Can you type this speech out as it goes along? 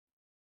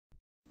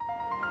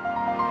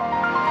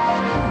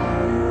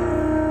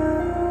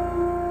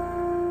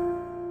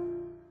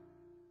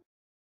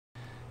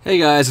Hey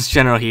guys, it's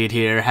Generalkidd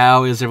here.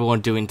 How is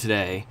everyone doing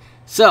today?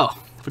 So,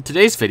 for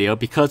today's video,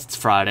 because it's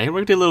Friday, we're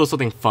going to do a little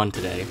something fun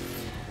today.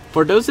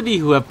 For those of you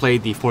who have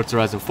played the Forza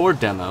Horizon 4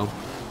 demo,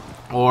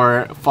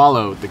 or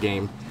followed the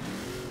game,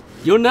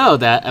 you'll know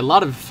that a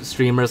lot of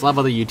streamers, a lot of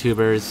other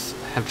YouTubers,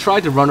 have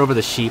tried to run over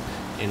the sheep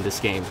in this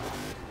game.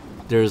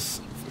 There's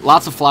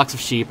lots of flocks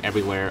of sheep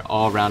everywhere,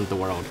 all around the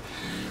world.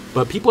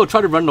 But people have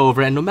tried to run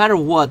over, and no matter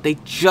what, they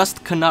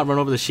just cannot run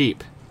over the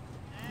sheep.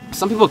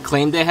 Some people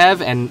claim they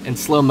have, and in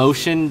slow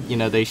motion, you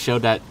know, they show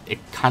that it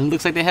kind of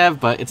looks like they have,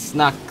 but it's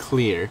not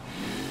clear.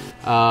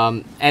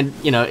 And,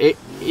 you know, it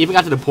even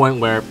got to the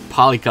point where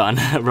Polygon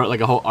wrote like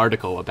a whole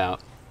article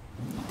about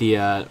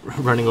the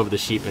running over the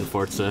sheep in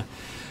Forza,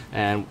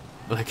 and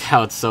like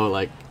how it's so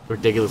like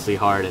ridiculously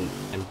hard and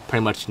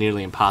pretty much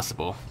nearly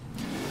impossible.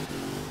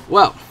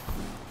 Well,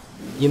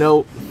 you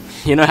know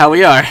how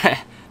we are.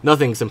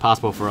 Nothing's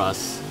impossible for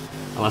us,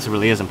 unless it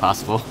really is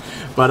impossible.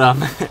 But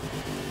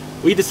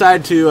we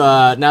decided to,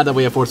 now that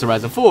we have Forza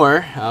Horizon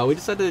 4, we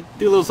decided to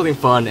do a little something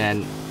fun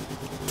and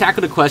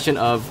tackle the question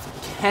of,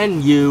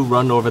 can you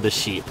run over the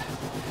sheep?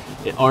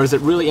 Or is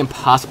it really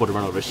impossible to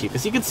run over a sheep?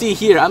 As you can see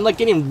here, I'm like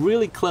getting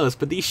really close,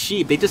 but these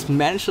sheep, they just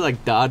managed to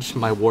like dodge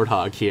my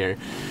warthog here.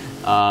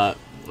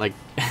 Like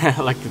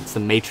like it's the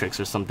Matrix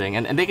or something.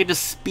 And they could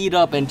just speed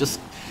up and just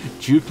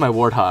juke my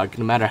warthog,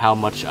 no matter how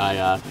much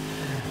I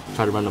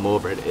try to run them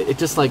over. It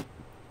just like,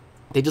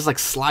 they just like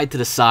slide to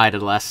the side at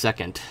the last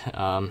second.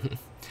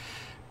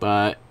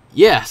 But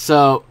yeah,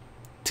 so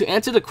to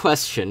answer the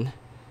question,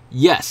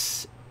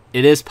 yes,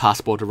 it is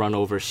possible to run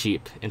over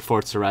sheep in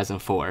Forza Horizon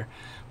 4,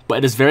 but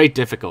it is very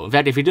difficult. In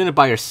fact, if you're doing it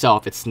by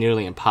yourself, it's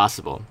nearly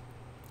impossible.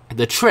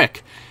 The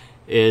trick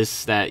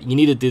is that you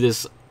need to do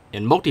this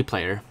in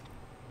multiplayer.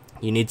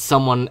 You need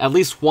someone, at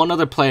least one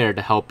other player,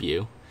 to help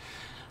you.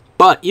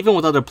 But even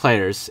with other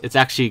players, it's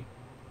actually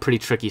pretty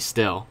tricky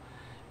still,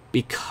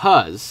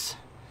 because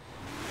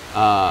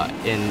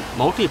in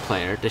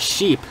multiplayer, the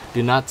sheep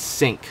do not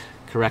sync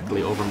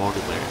correctly over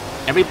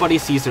multiplayer. Everybody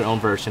sees their own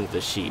version of the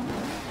sheep.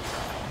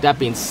 That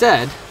being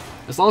said,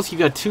 as long as you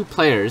got two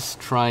players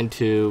trying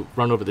to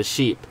run over the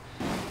sheep,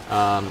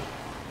 from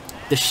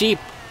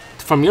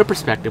your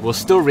perspective, will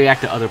still react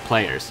to other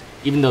players,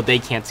 even though they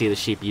can't see the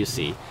sheep you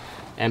see.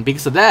 And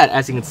because of that,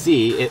 as you can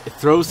see, it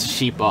throws the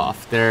sheep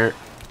off. They're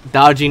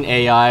dodging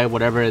AI,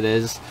 whatever it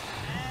is.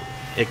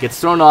 It gets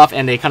thrown off,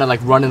 and they kind of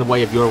like run in the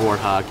way of your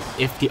warthog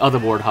if the other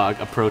warthog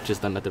approaches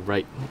them at the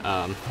right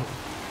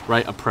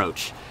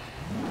approach.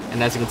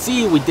 And as you can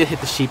see, we did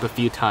hit the sheep a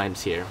few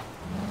times here.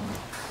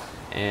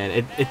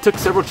 And it took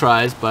several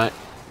tries, but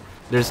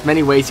there's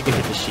many ways you can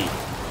hit the sheep.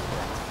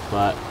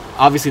 But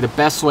obviously the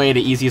best way,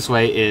 the easiest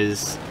way,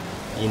 is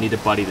you need a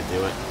buddy to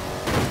do it.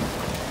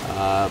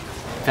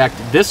 In fact,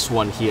 this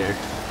one here,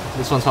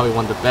 this one's probably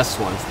one of the best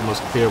ones, the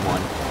most clear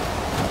one.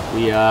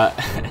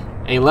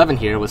 A11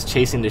 here was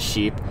chasing the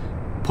sheep,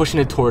 pushing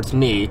it towards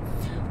me,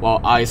 while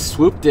I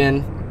swooped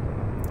in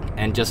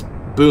and just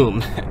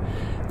boom,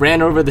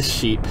 ran over the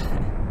sheep.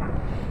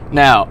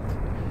 Now,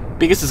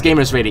 because this game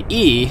is rated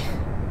E,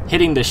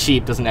 hitting the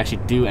sheep doesn't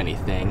actually do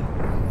anything.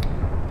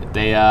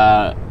 They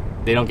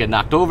don't get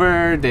knocked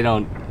over, they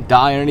don't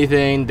die or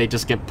anything, they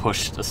just get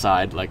pushed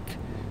aside like,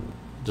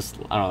 just,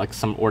 I don't know, like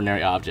some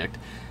ordinary object.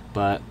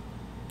 But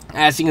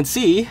as you can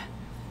see,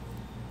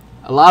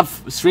 a lot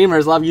of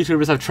streamers, a lot of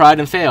YouTubers have tried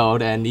and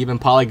failed, and even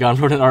Polygon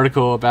wrote an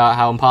article about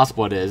how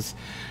impossible it is.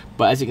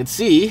 But as you can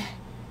see,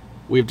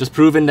 we've just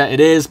proven that it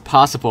is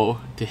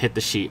possible to hit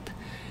the sheep.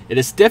 It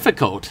is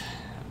difficult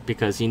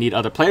because you need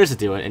other players to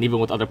do it, and even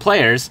with other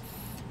players,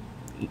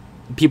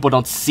 people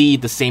don't see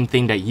the same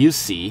thing that you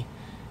see.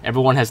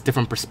 Everyone has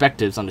different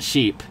perspectives on the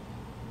sheep,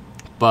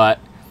 but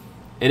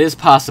it is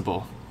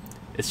possible.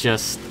 It's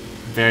just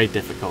very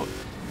difficult.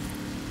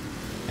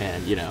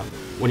 And you know,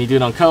 when you do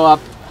it on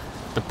co-op,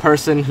 the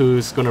person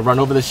who's going to run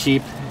over the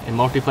sheep in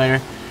multiplayer,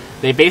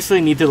 they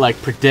basically need to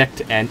like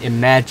predict and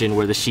imagine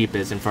where the sheep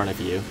is in front of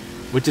you,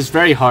 which is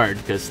very hard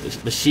because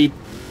the sheep,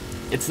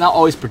 it's not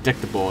always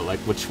predictable like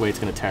which way it's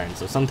going to turn.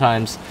 So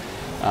sometimes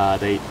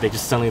they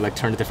just suddenly like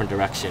turn a different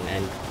direction,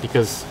 and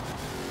because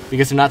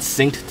they're not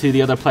synced to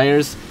the other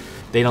players,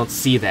 they don't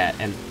see that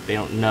and they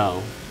don't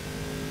know.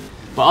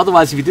 But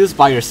otherwise, if you do this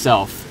by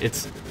yourself,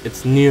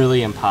 it's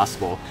nearly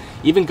impossible.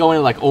 Even going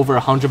at like over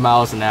 100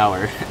 miles an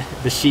hour,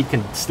 the sheep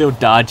can still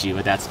dodge you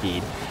at that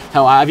speed.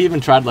 Hell, I've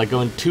even tried like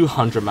going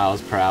 200 miles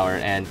per hour,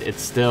 and they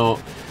still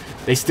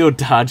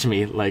dodge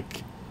me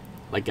like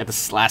at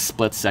the last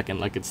split second,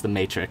 like it's the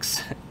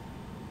Matrix.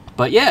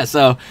 But yeah,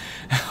 so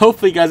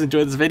hopefully you guys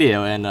enjoyed this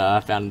video and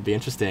found it to be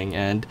interesting,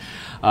 and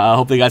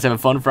hopefully you guys have a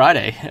fun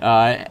Friday.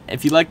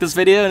 If you liked this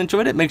video and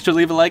enjoyed it, make sure to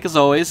leave a like as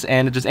always,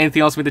 and if there's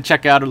anything else we need to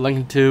check out or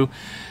link to,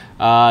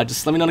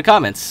 just let me know in the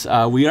comments.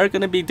 We are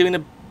going to be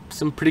doing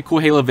some pretty cool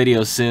Halo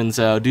videos soon,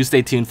 so do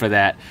stay tuned for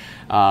that.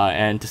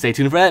 And to stay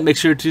tuned for that, make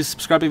sure to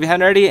subscribe if you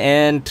haven't already,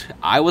 and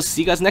I will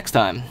see you guys next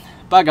time.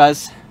 Bye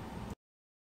guys.